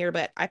close to me here,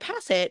 but I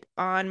pass it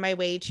on my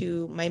way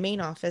to my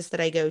main office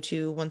that I go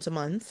to once a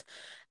month.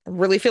 I'm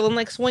really feeling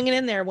like swinging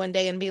in there one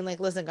day and being like,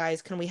 listen,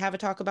 guys, can we have a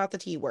talk about the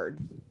T word?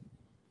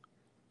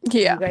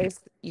 yeah.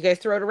 You guys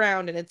throw it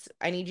around and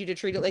I need you to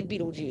treat it like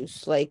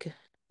Beetlejuice. Like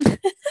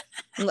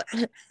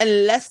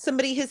unless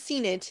somebody has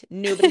seen it,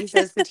 nobody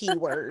says the T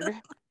word.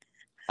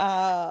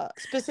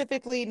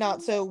 Specifically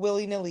not so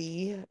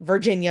willy-nilly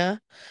Virginia.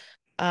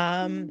 But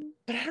I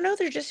don't know,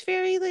 they're just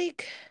very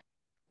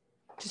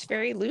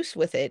loose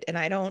with it, and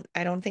I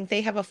don't think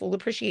they have a full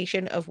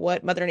appreciation of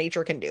what Mother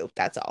Nature can do.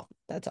 That's all.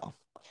 That's all.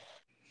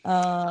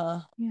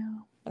 Uh Yeah.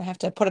 I have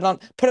to put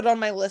it on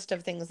my list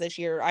of things this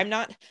year. I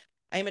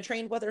am a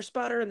trained weather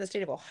spotter in the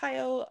state of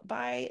Ohio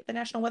by the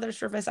National Weather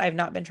Service. I have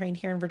not been trained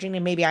here in Virginia.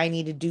 Maybe I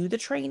need to do the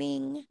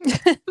training. Be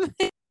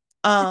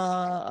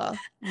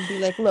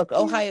like, look, Yeah.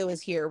 Ohio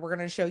is here. We're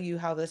gonna show you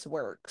how this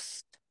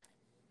works.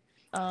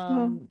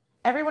 Oh.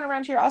 Everyone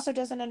around here also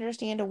doesn't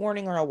understand a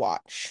warning or a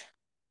watch.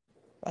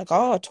 Like,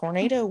 oh, a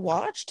tornado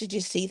watch? Did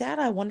you see that?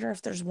 I wonder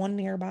if there's one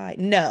nearby.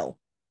 No,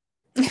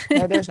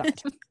 no, there's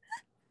not.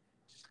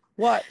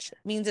 Watch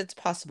means it's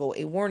possible.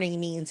 A warning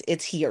means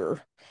it's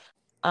here.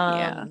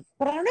 Yeah.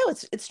 But I don't know.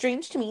 It's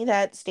strange to me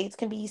that states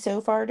can be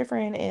so far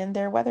different in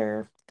their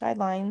weather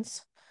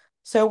guidelines.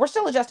 So we're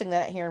still adjusting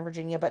that here in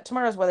Virginia, but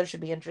tomorrow's weather should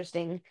be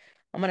interesting.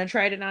 I'm gonna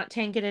try to not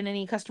tank it in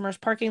any customers'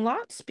 parking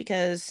lots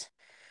because,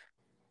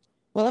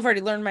 well, I've already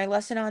learned my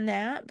lesson on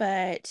that,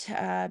 but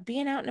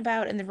being out and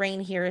about in the rain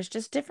here is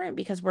just different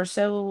because we're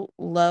so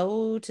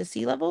low to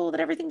sea level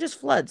that everything just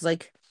floods.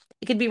 Like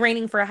it could be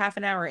raining for a half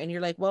an hour and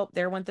you're like, well,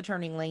 there went the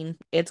turning lane.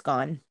 It's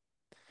gone.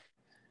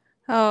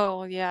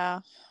 Oh,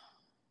 yeah.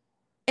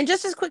 And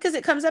just as quick as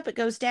it comes up, it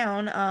goes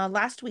down.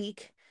 Last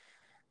week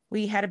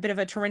we had a bit of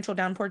a torrential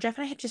downpour. Jeff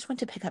and I had just went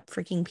to pick up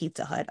freaking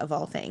Pizza Hut of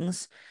all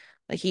things.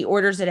 Like he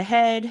orders it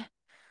ahead.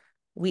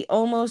 We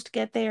almost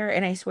get there,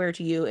 and I swear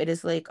to you, it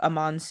is like a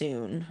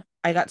monsoon.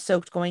 I got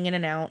soaked going in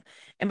and out.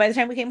 And by the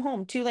time we came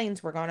home, 2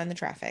 lanes were gone in the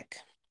traffic.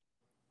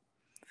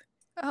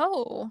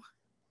 Oh.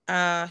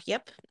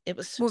 Yep, it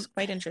was When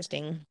quite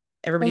interesting.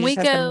 Everybody when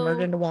just we has to merge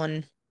go into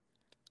one.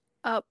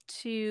 up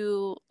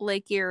to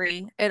Lake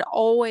Erie, it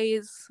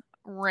always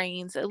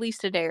rains at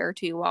least a day or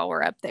two while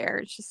we're up there.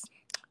 It's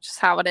just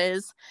how it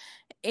is.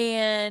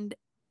 And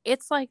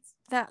it's like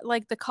that,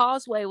 like the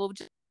causeway will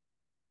just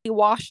be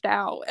washed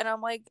out. And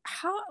I'm like,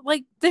 how,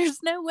 like,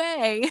 there's no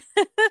way.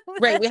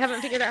 Right, we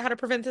haven't figured out how to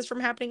prevent this from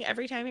happening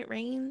every time it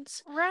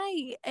rains.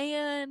 Right.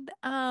 And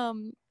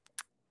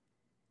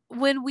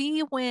when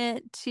we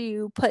went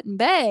to Put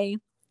Bay,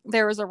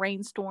 there was a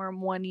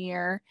rainstorm one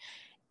year.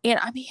 And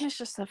I mean, it's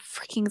just a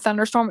freaking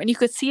thunderstorm. And you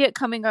could see it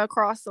coming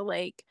across the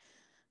lake.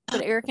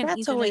 But Eric and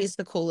That's Ethan, always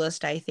the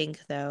coolest, I think,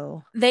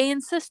 though. they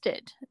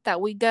insisted that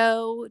we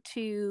go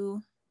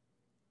to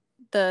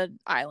the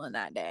island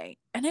that day.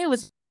 And it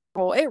was,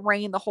 well, it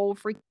rained the whole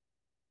freaking,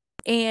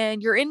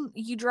 and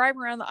you drive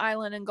around the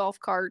island in golf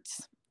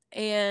carts,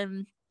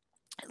 and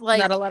Not a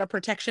Like, lot of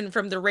protection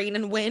from the rain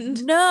and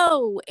wind.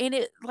 no, and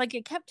it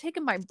kept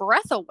taking my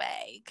breath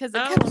away because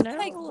it Oh kept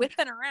like no.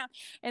 whipping around.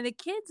 And the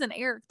kids and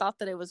Eric thought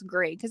that it was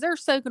great because they're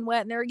soaking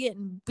wet and they're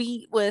getting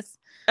beat with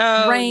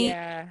Oh rain.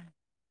 yeah.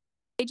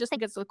 They just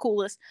think it's the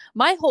coolest.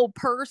 My whole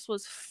purse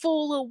was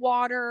full of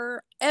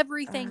water,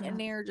 everything in Uh,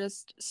 there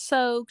just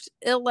soaked,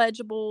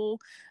 illegible.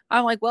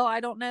 I'm like, well,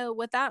 I don't know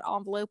what that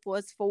envelope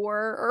was for,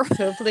 or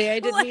hopefully I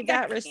didn't like need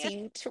that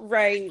receipt.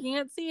 Right.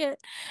 can't see it.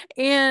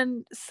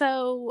 And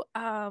so,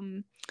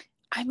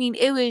 I mean,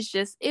 it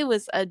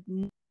was a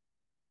nightmare.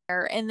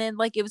 And then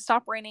like it would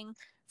stop raining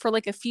for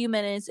like a few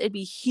minutes. It'd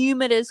be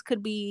humid as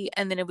could be,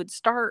 and then it would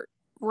start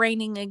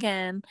raining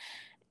again.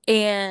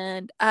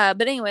 And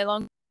but anyway,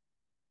 long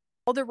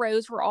all the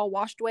roads were all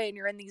washed away and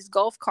you're in these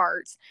golf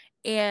carts,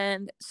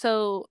 and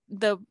so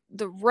the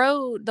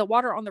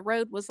water on the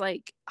road was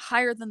like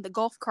higher than the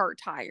golf cart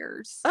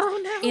tires,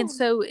 Oh and no.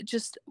 so it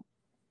just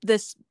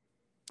this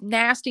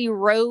nasty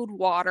road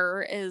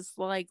water is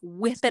like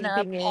whipping up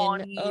Seeping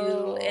on in.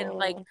 you, and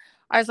like Oh.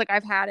 I was like,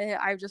 I've had it,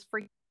 I've just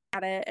freaked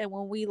at it. And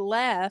when we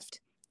left,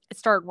 it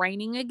started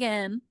raining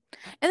again.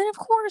 And then of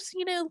course,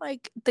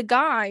 like the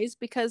guys,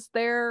 because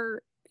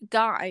they're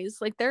guys,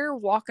 like they're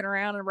walking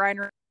around and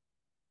riding around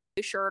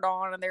shirt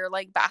on and they're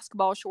like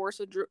basketball shorts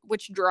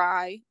which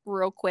dry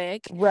real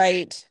quick,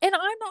 Right. and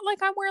I'm not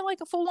like, I'm wearing like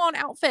a full-on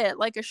outfit,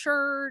 like a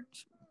shirt,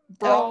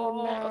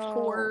 Oh bra, of no.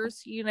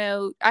 course,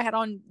 I had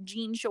on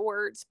jean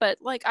shorts, but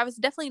like I was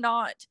definitely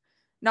not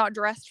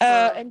dressed for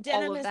And all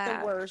denim of is the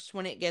that. worst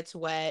when it gets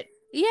wet.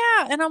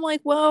 Yeah, and I'm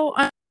like, well,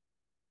 you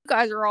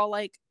guys are all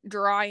like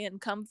dry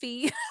and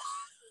comfy.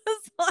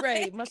 It's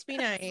Right. like Must be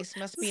nice.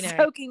 Must be nice.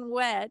 soaking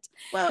wet.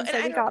 Well, And and so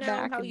I we don't got know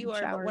back how you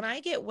and are, but when showered. I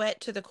get wet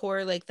to the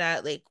core like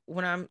that, like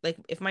when I'm like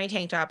if my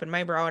tank top and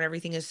my bra and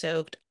everything is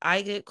soaked,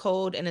 I get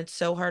cold and it's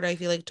so hard I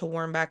feel like to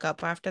warm back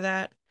up after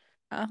that.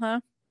 Uh-huh.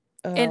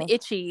 And Oh,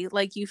 itchy,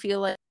 like you feel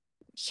like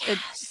it,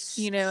 yes.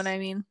 you know what I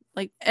mean?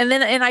 Like, and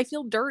I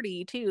feel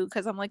dirty too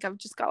because I'm like, I've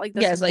just got like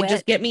this Yes, like wet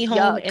just get me home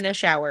yuck in a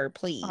shower,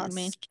 on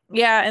me. please.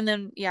 Yeah, and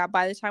then yeah,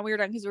 by the time we were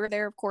done, because we were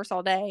there, of course,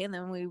 all day, and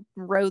then we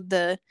rode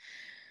the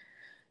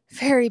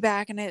ferry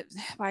back, and it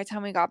by the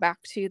time we got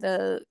back to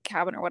the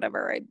cabin or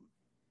whatever, I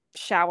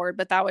showered,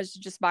 but that was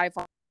just by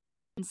far.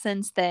 And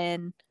since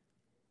then,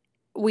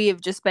 we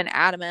have just been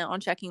adamant on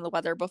checking the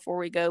weather before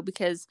we go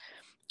because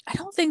I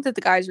don't think that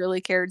the guys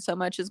really cared so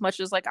much as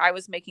like I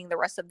was making the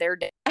rest of their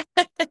day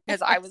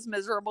because I was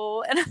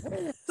miserable, and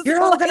it's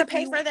You're all gonna like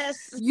pay for this.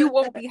 you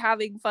won't be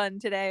having fun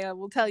today, I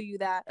will tell you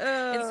that.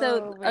 And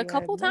so Oh a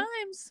couple man.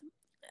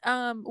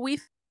 times we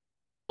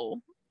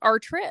our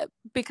trip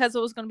because it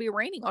was going to be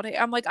raining all day.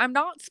 I'm like, I'm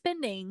not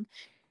spending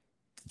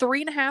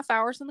 3.5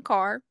 hours in the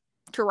car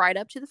to ride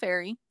up to the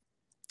ferry,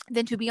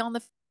 then to be on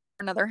the for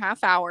another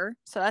half hour,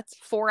 so that's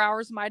 4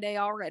 hours of my day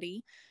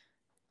already,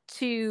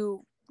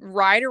 to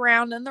ride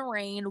around in the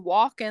rain,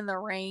 walk in the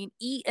rain,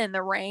 eat in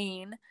the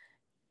rain,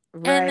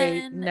 and Right.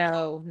 then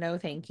No, no,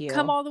 thank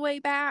come you. all the way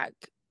back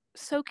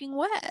soaking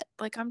wet.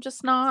 Like I'm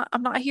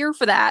not here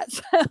for that.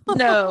 So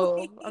No,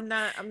 we, I'm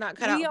not cut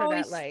we out for that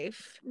always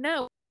life.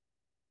 no.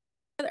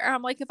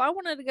 I'm like, if I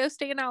wanted to go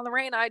stand out in the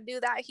rain, I'd do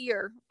that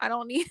here. I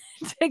don't need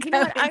to You know go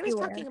what? I was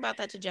anywhere. talking about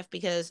that to Jeff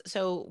because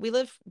so we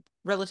live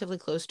relatively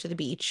close to the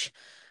beach.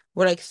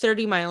 We're like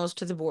 30 miles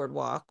to the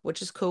boardwalk,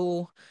 which is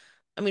cool.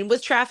 I mean,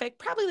 with traffic,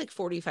 probably like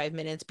 45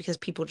 minutes because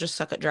people just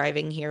suck at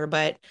driving here.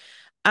 But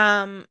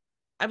um,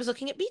 I was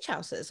looking at beach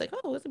houses, like,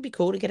 oh, it would be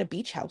cool to get a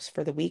beach house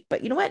for the week.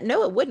 But you know what?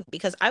 No, it wouldn't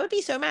because I would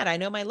be so mad. I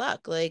know my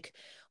luck. Like,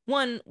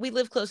 one, we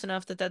live close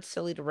enough that that's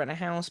silly to rent a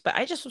house. But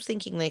I just was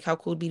thinking, like, how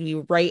cool it'd be to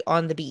be right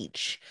on the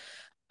beach.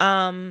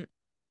 Um,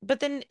 but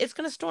then it's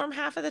gonna storm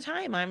half of the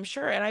time, I'm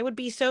sure. And I would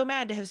be so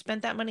mad to have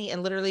spent that money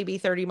and literally be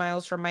 30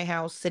 miles from my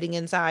house sitting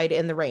inside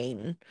in the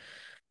rain.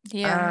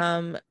 Yeah.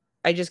 Um,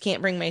 I just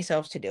can't bring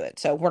myself to do it.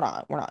 So we're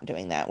not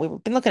doing that.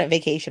 We've been looking at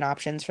vacation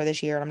options for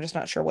this year, and I'm just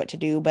not sure what to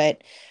do,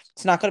 but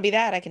it's not gonna be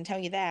that, I can tell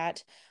you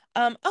that.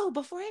 Oh,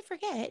 before I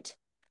forget,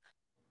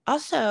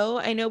 also,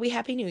 I know we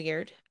Happy New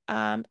Year.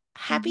 Hmm.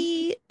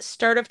 Happy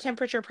start of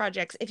temperature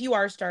projects if you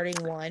are starting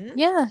one.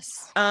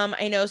 Yes.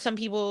 I know some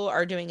people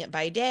are doing it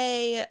by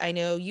day. I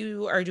know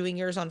you are doing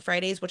yours on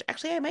Fridays, which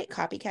actually I might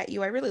copycat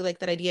you. I really like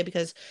that idea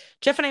because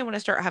Jeff and I want to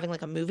start having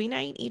like a movie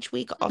night each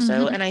week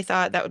also. Hmm. And I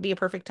thought that would be a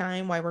perfect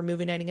time while we're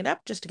movie nighting it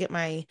up just to get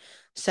my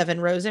 7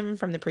 rows in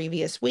from the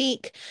previous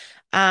week.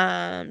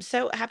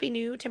 So happy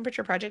new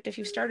temperature project if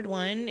you've started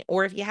one,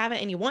 or if you haven't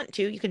and you want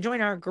to, you can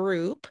join our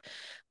group.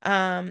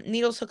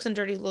 Needles, Hooks, and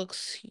Dirty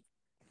Looks.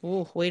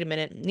 Oh, wait a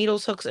minute.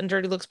 Needles, Hooks, and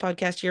Dirty Looks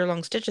podcast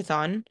year-long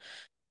stitchathon.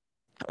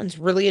 That one's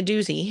really a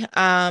doozy.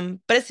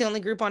 But it's the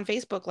only group on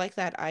Facebook like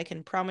that. I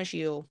can promise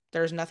you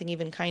there's nothing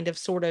even kind of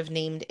sort of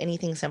named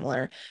anything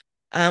similar.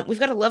 We've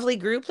got a lovely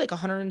group, like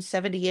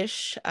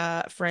 170-ish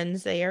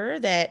friends there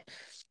that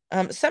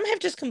some have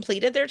just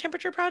completed their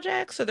temperature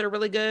projects, so they're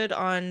really good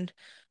on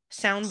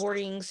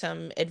soundboarding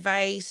some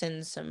advice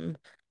and some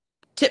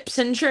tips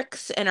and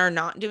tricks and are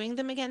not doing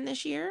them again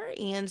this year.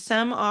 And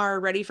some are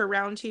ready for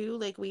round two,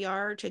 like we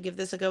are, to give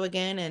this a go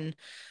again. And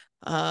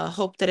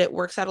Hope that it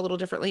works out a little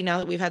differently now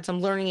that we've had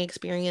some learning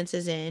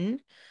experiences in.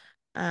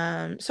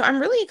 So I'm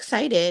really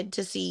excited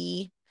to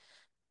see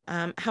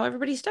how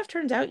everybody's stuff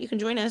turns out. You can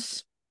join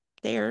us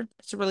there.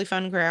 It's a really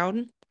fun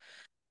crowd.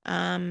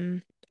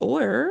 Um,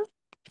 or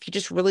if you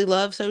just really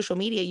love social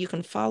media, you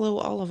can follow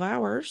all of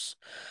ours.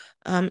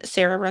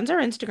 Sarah runs our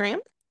Instagram,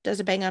 does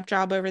a bang up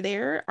job over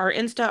there. Our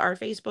Insta, our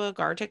Facebook,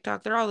 our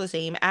TikTok, they're all the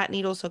same at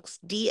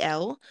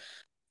needleshooksdl.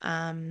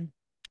 Um,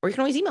 or you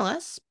can always email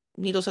us,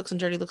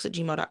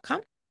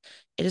 needleshooksanddirtylooks@gmail.com.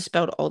 It is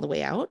spelled all the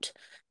way out.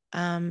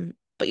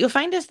 But you'll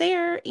find us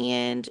there.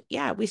 And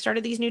yeah, we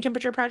started these new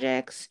temperature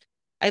projects.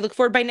 I look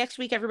forward by next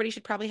week. Everybody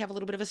should probably have a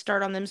little bit of a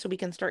start on them so we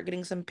can start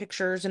getting some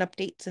pictures and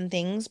updates and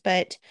things.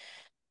 But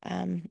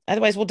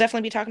otherwise, we'll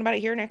definitely be talking about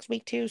it here next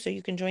week too. So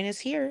you can join us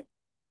here.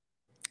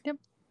 Yep.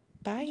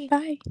 Bye.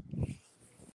 Bye.